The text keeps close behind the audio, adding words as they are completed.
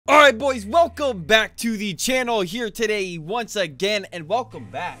Alright boys, welcome back to the channel here today once again, and welcome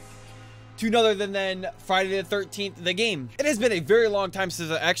back to none other than Friday the 13th, the game. It has been a very long time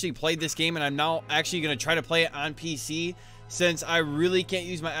since I actually played this game, and I'm now actually going to try to play it on PC since I really can't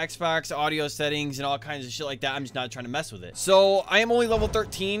use my Xbox audio settings and all kinds of shit like that. I'm just not trying to mess with it. So I am only level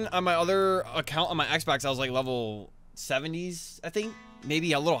 13 on my other account on my Xbox. I was like level 70s, I think,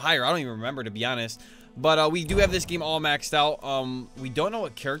 maybe a little higher. I don't even remember, to be honest. But we do have this game all maxed out. We don't know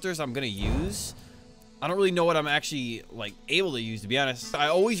what characters I'm gonna use. I don't really know what I'm actually like able to use, to be honest. I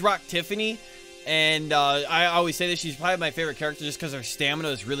always rock Tiffany, and I always say this, she's probably my favorite character just because her stamina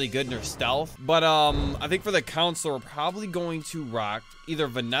is really good and her stealth. But I think for the counselor, we're probably going to rock either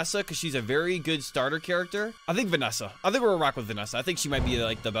Vanessa, because she's a very good starter character. I think Vanessa. I think we're gonna rock with Vanessa. I think she might be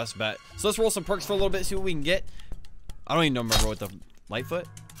like the best bet. So let's roll some perks for a little bit, see what we can get. I don't even remember what the Lightfoot.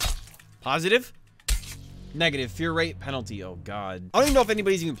 Positive. Negative. Fear rate. Penalty. Oh god. I don't even know if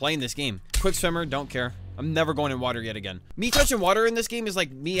anybody's even playing this game. Quick swimmer. Don't care. I'm never going in water yet again. Me touching water in this game is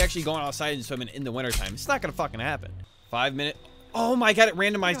like me actually going outside and swimming in the wintertime. It's not gonna fucking happen. 5 minute. Oh my god, it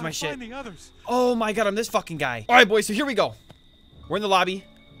randomized my shit. Oh my god, I'm this fucking guy. Alright boys, so here we go. We're in the lobby.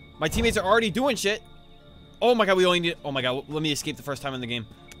 My teammates are already doing shit. Oh my god, we only need. Oh my god, let me escape the first time in the game.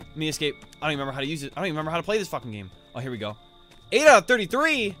 Let me escape. I don't even remember how to use it. I don't even remember how to play this fucking game. Oh, here we go. 8 out of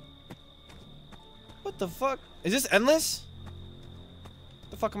 33. What the fuck? Is this endless?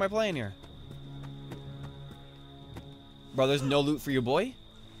 What the fuck am I playing here? Bro, there's no loot for your boy?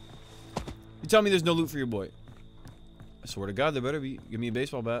 You tell me there's no loot for your boy. I swear to god, there better be. Give me a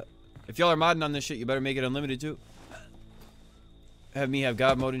baseball bat. If y'all are modding on this shit, you better make it unlimited too. Have me have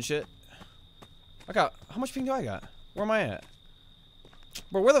god mode and shit. I got, how much ping do I got? Where am I at?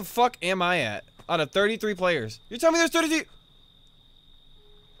 Bro, where the fuck am I at? Out of 33 players. You're telling me there's 33?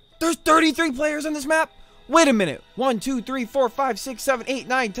 There's 33 players on this map? Wait a minute. 1, 2, 3, 4, 5, 6, 7, 8,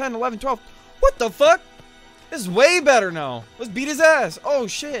 9, 10, 11, 12. What the fuck? This is way better now. Let's beat his ass. Oh,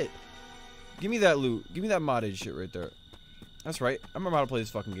 shit. Give me that loot. Give me that modded shit right there. That's right. I remember how to play this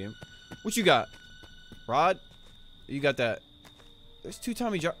fucking game. What you got? Rod? You got that. There's 2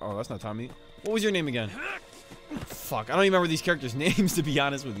 Tommy John. Oh, that's not Tommy. What was your name again? Fuck. I don't even remember these characters' names, to be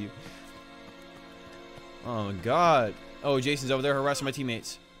honest with you. Oh, my God. Oh, Jason's over there harassing my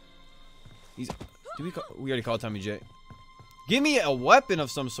teammates. He's. We already called Tommy J. Give me a weapon of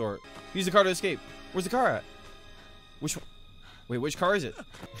some sort. Use the car to escape. Where's the car at? Which one? Wait, which car is it?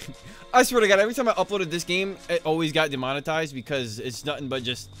 I swear to God, every time I uploaded this game, it always got demonetized because it's nothing but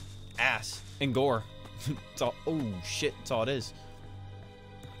just ass and gore. It's all. Oh shit! That's all it is.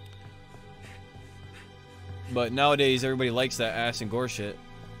 But nowadays, everybody likes that ass and gore shit.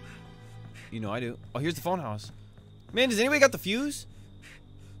 You know I do. Oh, here's the phone house. Man, does anybody got the fuse?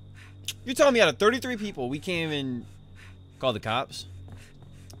 You're telling me out of 33 people, we can't even call the cops?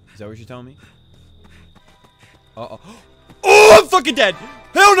 Is that what you're telling me? Uh-oh. Oh, I'm fucking dead!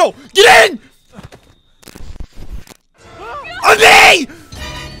 Hell no! Get in! On me!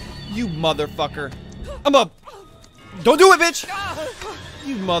 You motherfucker. I'm up. Don't do it, bitch!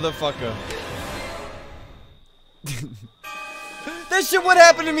 You motherfucker. That shit would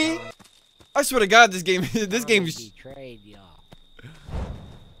happen to me! I swear to God, this game betrayed y'all.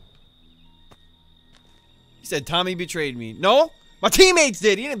 He said Tommy betrayed me. No, my teammates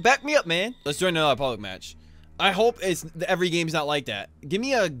did. He didn't back me up, man. Let's join another public match. I hope every game's not like that. Give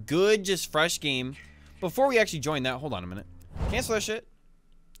me a good, just fresh game. Before we actually join that, hold on a minute. Cancel that shit.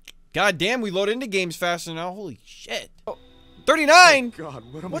 God damn, we load into games faster now. Holy shit. Oh, 39? Oh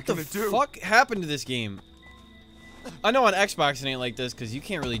God, what am I what the gonna do? fuck happened to this game? I know on Xbox it ain't like this because you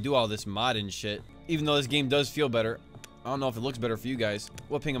can't really do all this mod and shit. Even though this game does feel better. I don't know if it looks better for you guys.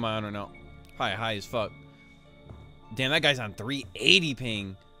 What ping am I on right now? High as fuck. Damn, that guy's on 380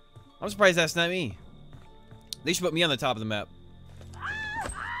 ping. I'm surprised that's not me. They should put me on the top of the map.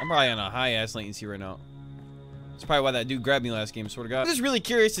 I'm probably on a high-ass latency right now. That's probably why that dude grabbed me last game, swear to God. I'm just really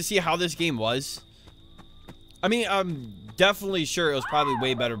curious to see how this game was. I mean, I'm definitely sure it was probably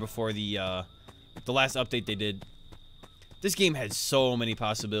way better before the last update they did. This game had so many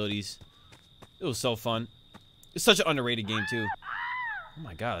possibilities. It was so fun. It's such an underrated game, too. Oh,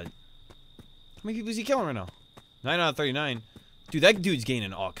 my God. How many people is he killing right now? 9 out of 39. Dude, that dude's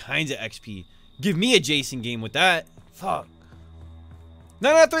gaining all kinds of XP. Give me a Jason game with that. Fuck.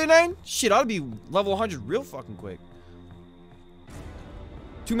 9 out of 39? Shit, ought to be level 100 real fucking quick.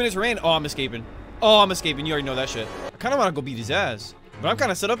 2 minutes remain. Oh, I'm escaping. Oh, I'm escaping. You already know that shit. I kind of want to go beat his ass. But I'm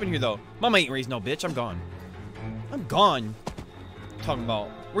kind of set up in here, though. Mama ain't raised no bitch. I'm gone. I'm gone. Talking about.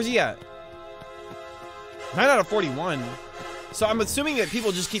 Where's he at? 9 out of 41. So I'm assuming that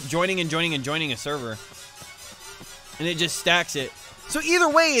people just keep joining and joining and joining a server. And it just stacks it. So either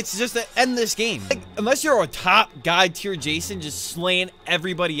way, it's just an endless game. Like, unless you're a top god tier Jason, just slaying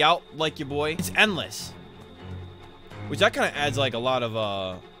everybody out like your boy, it's endless. Which that kind of adds like a lot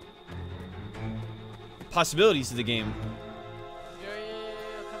of possibilities to the game. Yo,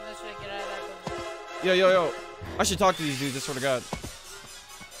 come this way, get out of that. Yo. I should talk to these dudes, I swear to God.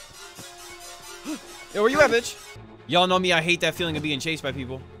 Yo, where you at, bitch? Y'all know me, I hate that feeling of being chased by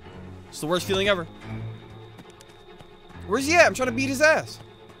people. It's the worst feeling ever. Where's he at? I'm trying to beat his ass.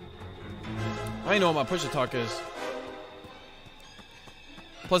 I ain't know what my push-to-talk is.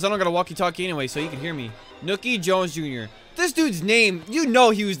 Plus, I don't got a walkie-talkie anyway, so you can hear me. Nookie Jones Jr. This dude's name, you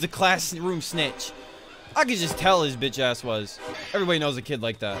know he was the classroom snitch. I could just tell his bitch ass was. Everybody knows a kid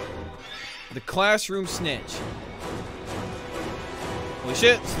like that. The classroom snitch. Holy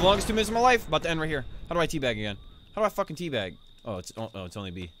shit, it's the longest 2 minutes of my life. About to end right here. How do I teabag again? How do I fucking teabag? Oh, it's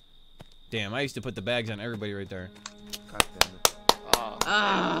only B. Damn, I used to put the bags on everybody right there. God damn it.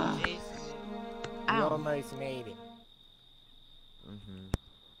 Ow. You almost made it.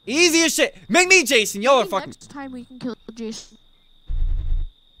 Easy as shit. Make me Jason. Y'all are fucking. Next time we can kill Jason.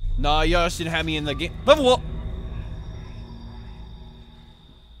 Nah, y'all shouldn't have me in the game. Level up.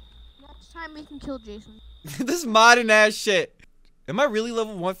 Next time we can kill Jason. This modern ass shit. Am I really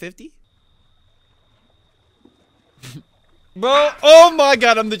level 150? Bro, oh my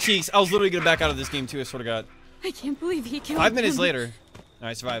god, I'm the cheeks. I was literally gonna back out of this game too, I swear to God. I can't believe he killed 5 minutes him. later.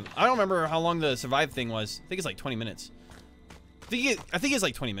 I survived. I don't remember how long the survive thing was. I think it's like 20 minutes. I think it's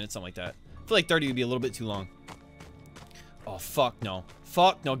like 20 minutes, something like that. I feel like 30 would be a little bit too long. Oh, fuck no.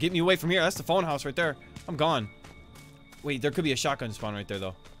 Fuck no. Get me away from here. That's the phone house right there. I'm gone. Wait, there could be a shotgun spawn right there,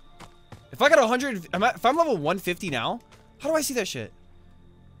 though. If I got 100... if I'm level 150 now, how do I see that shit?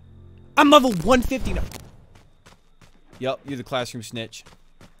 I'm level 150 now. Yup, you're the classroom snitch.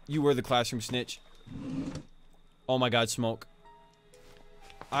 You were the classroom snitch. Oh my god, smoke.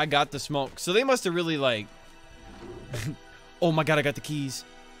 I got the smoke. So they must have really, like... Oh my god, I got the keys.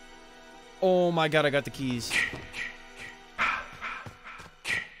 Oh my god, I got the keys.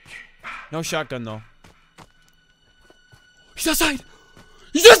 No shotgun, though. He's outside!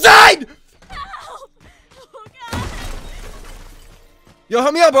 He's outside! Help! Oh, God. Yo,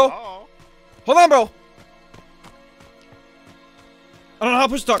 help me out, bro. Oh. Hold on, bro. I don't know how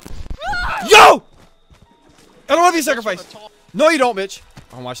to push start. Yo! I don't want to be sacrificed. No, you don't, bitch.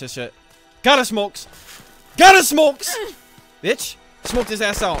 I'll watch this shit. Gotta smokes. Gotta smokes! Bitch. Smoke his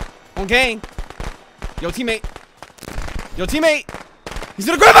ass out. On gang. Yo, teammate. Yo, teammate. He's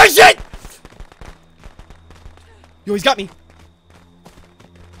gonna grab my shit! Yo, he's got me.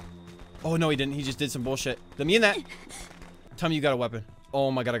 Oh, no, he didn't. He just did some bullshit. Let me in that. Tell me you got a weapon. Oh,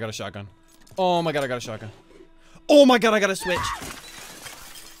 my God, I got a shotgun. Oh, my God, I got a shotgun. Oh, my God, I got a switch.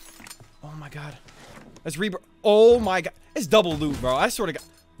 Oh, my God. That's oh, my God. It's double loot, bro. I swear to God.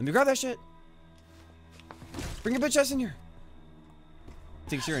 Let me grab that shit. Bring your bitch ass in here.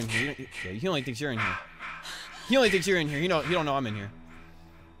 Thinks you're in here. Yeah, he only thinks you're in here. He only thinks you're in here. He don't know I'm in here.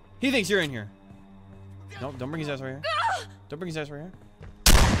 He thinks you're in here. Nope, don't bring his ass right here. Don't bring his ass right here.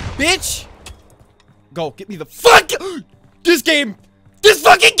 Bitch! Go, get me the fuck! This game! This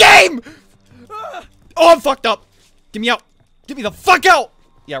fucking game! Oh, I'm fucked up. Get me out. Get me the fuck out!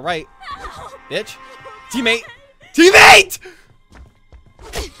 Yeah, right. Bitch. Teammate. Teammate!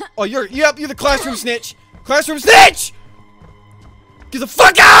 Oh, you're the classroom snitch. Classroom snitch! Get the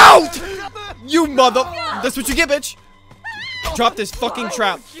fuck out! You mother... That's what you get, bitch. Drop this fucking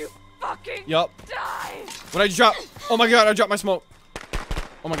trap. You fucking Yup. die. What I drop? Oh my god, I dropped my smoke.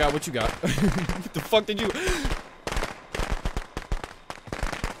 Oh my god, what you got? What the fuck did you...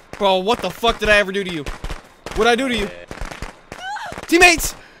 Bro, what the fuck did I ever do to you? What'd I do to you?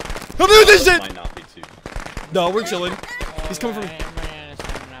 Teammates! Help me with this shit! Might not be too. No, we're chilling. He's coming from...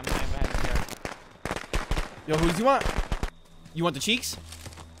 Yo, who do you want? You want the cheeks?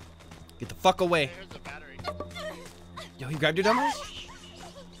 Get the fuck away. Here's the battery. Yo, he grabbed your dumbass?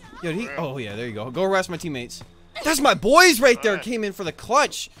 Yo, oh yeah, there you go. Go harass my teammates. That's my boys right there. Came in for the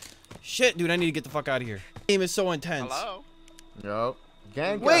clutch. Shit, dude, I need to get the fuck out of here. Game is so intense. Hello? Yo.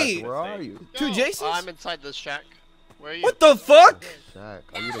 Gang Wait. where are you? Two Yo, Jasons? I'm inside this shack. Where are you? What the fuck? Shaq,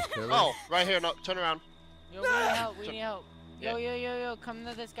 are you the killer? Oh, right here. No, turn around. Yo, we need help. We need help. Yo, come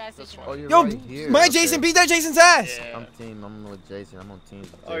to this gas This station. one. Oh, you're Yo, right here. my Okay. Jason beat that Jason's ass. I'm with Jason. I'm on team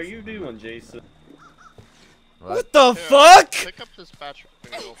with Jason. How are you doing, Jason? What the Here, fuck? Pick up this battery.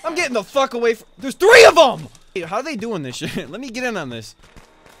 I'm getting the fuck away from... There's 3 of them! Hey, how are they doing this shit? Let me get in on this.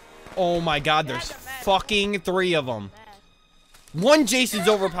 Oh my god, there's fucking 3 of them. 1 Jason's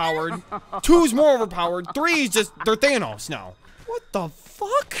overpowered. 2's more overpowered. 3's just... They're Thanos now. What the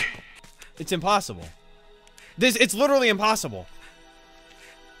fuck? It's impossible. It's literally impossible.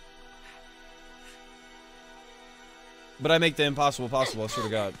 But I make the impossible possible, I swear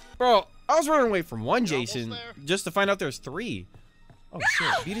to God. Bro, I was running away from one Jason just to find out there's 3. Oh,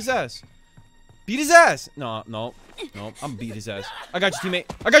 shit. Beat his ass. Beat his ass. No. I'm beat his ass. I got you,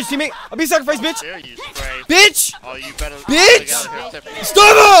 teammate. I'll be sacrificed, bitch. There you spray. Bitch! Oh, you better. Bitch!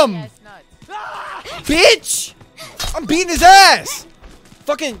 Stun him! Bitch! I'm beating his ass!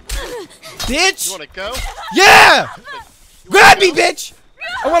 Fucking bitch! You wanna go? Yeah! Grab me, bitch!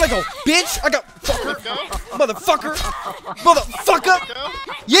 I wanna go, bitch! I got fucker! Go? Motherfucker! Motherfucker! Go?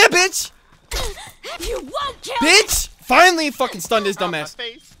 Yeah, bitch! You won't kill Bitch! Finally fucking stunned his My dumbass.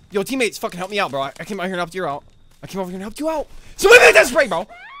 face. Yo, teammates, fucking help me out, bro. I came out here and helped you out. I came over here and helped you out. So we made that spray, bro!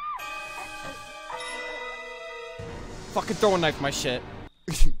 Fucking throw a knife in my shit.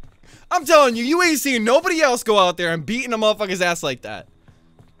 I'm telling you, you ain't seen nobody else go out there and beating a motherfucker's ass like that.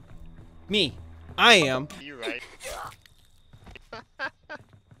 Me. I am. You're right.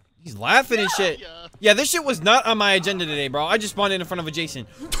 He's laughing and shit. Yeah. Yeah, this shit was not on my agenda today, bro. I just spawned in front of a Jason.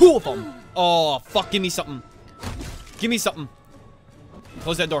 2 of them. Oh, fuck. Give me something. Give me something.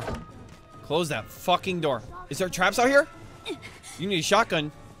 Close that door. Close that fucking door. Is there traps out here? You need a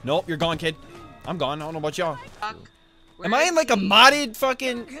shotgun. Nope, you're gone, kid. I'm gone. I don't know about y'all. Am I in like a modded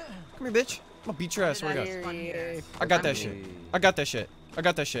fucking... Come here, bitch. I'm gonna beat your ass. Where you go? I got that shit. I got that shit. I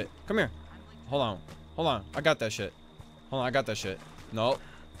got that shit. Come here. Hold on. Hold on. I got that shit. Hold on. I got that shit. Nope.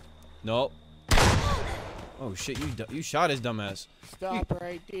 Nope. Oh shit! You shot his dumbass. Stop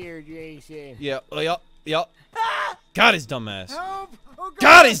right there, Jason. Yeah. Yep. Got his dumbass.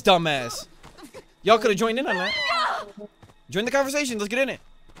 Got his dumbass. Y'all could have joined in on that. Join the conversation. Let's get in it.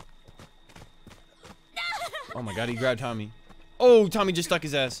 Oh my God! He grabbed Tommy. Oh, Tommy just stuck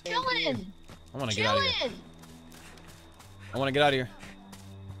his ass. Chillin'. I want to get out of here. I want to get out of here.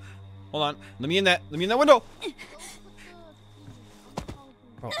 Hold on. Let me in that window.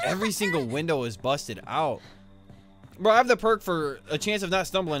 Bro, every single window is busted out. Bro, I have the perk for a chance of not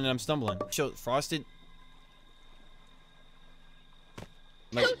stumbling, and I'm stumbling. Show frosted.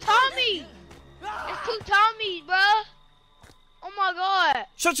 Like, Two Tommy. It's 2 Tommy, bro. Oh my God.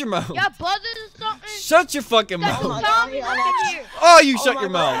 shut your mouth. Y'all buzzers or something? Shut your fucking That's 2 mouth. Tommy right here. Oh, you shut your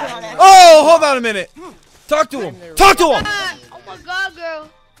mouth. Oh, hold on a minute. Talk to him. Talk to him. Oh my God, girl.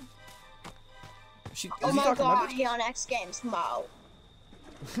 Is he Oh my talking to my God, bitch? he on X Games mode.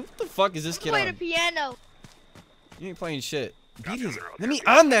 What the fuck is this kid Play the on? piano. You ain't playing shit. Beat his. Let me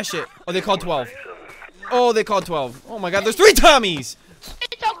on that shit. Oh, they called 12. Oh, they called 12. Oh my God, there's 3 Tommies.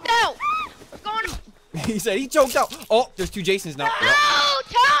 He choked out. Gone. He said he choked out. Oh, there's 2 Jasons now. Yep. No,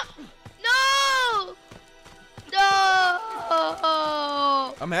 Tom. No. No.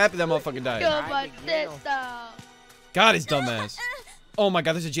 I'm happy that motherfucker died. Kill my sister. God, his dumbass. Oh my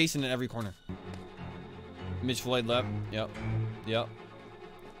God, there's a Jason in every corner. Mitch Floyd left. Yep. All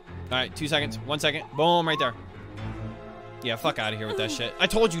right, 2 seconds. 1 second. Boom, right there. Yeah, fuck out of here with that shit. I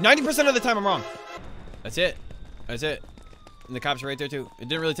told you, 90% of the time I'm wrong. That's it. And the cops are right there too. It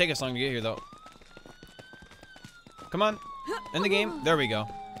didn't really take us long to get here though. Come on. End the game. There we go. All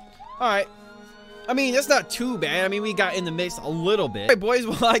right. I mean, that's not too bad. I mean, we got in the mix a little bit. All right, boys.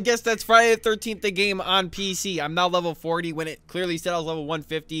 Well, I guess that's Friday the 13th, the game on PC. I'm now level 40 when it clearly said I was level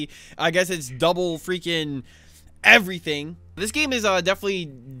 150. I guess it's double freaking everything. This game is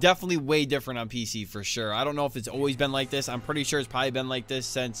definitely way different on PC for sure. I don't know if it's always been like this. I'm pretty sure it's probably been like this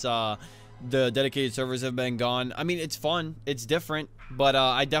since the dedicated servers have been gone. I mean, it's fun. It's different. But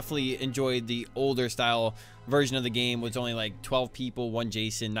I definitely enjoyed the older style version of the game. It's only like 12 people, 1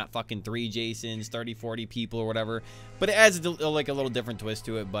 Jason, not fucking 3 Jasons, 30, 40 people or whatever. But it adds like a little different twist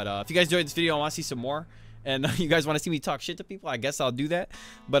to it. But if you guys enjoyed this video and want to see some more, and you guys want to see me talk shit to people, I guess I'll do that.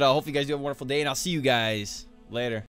 But I hope you guys do have a wonderful day, and I'll see you guys later.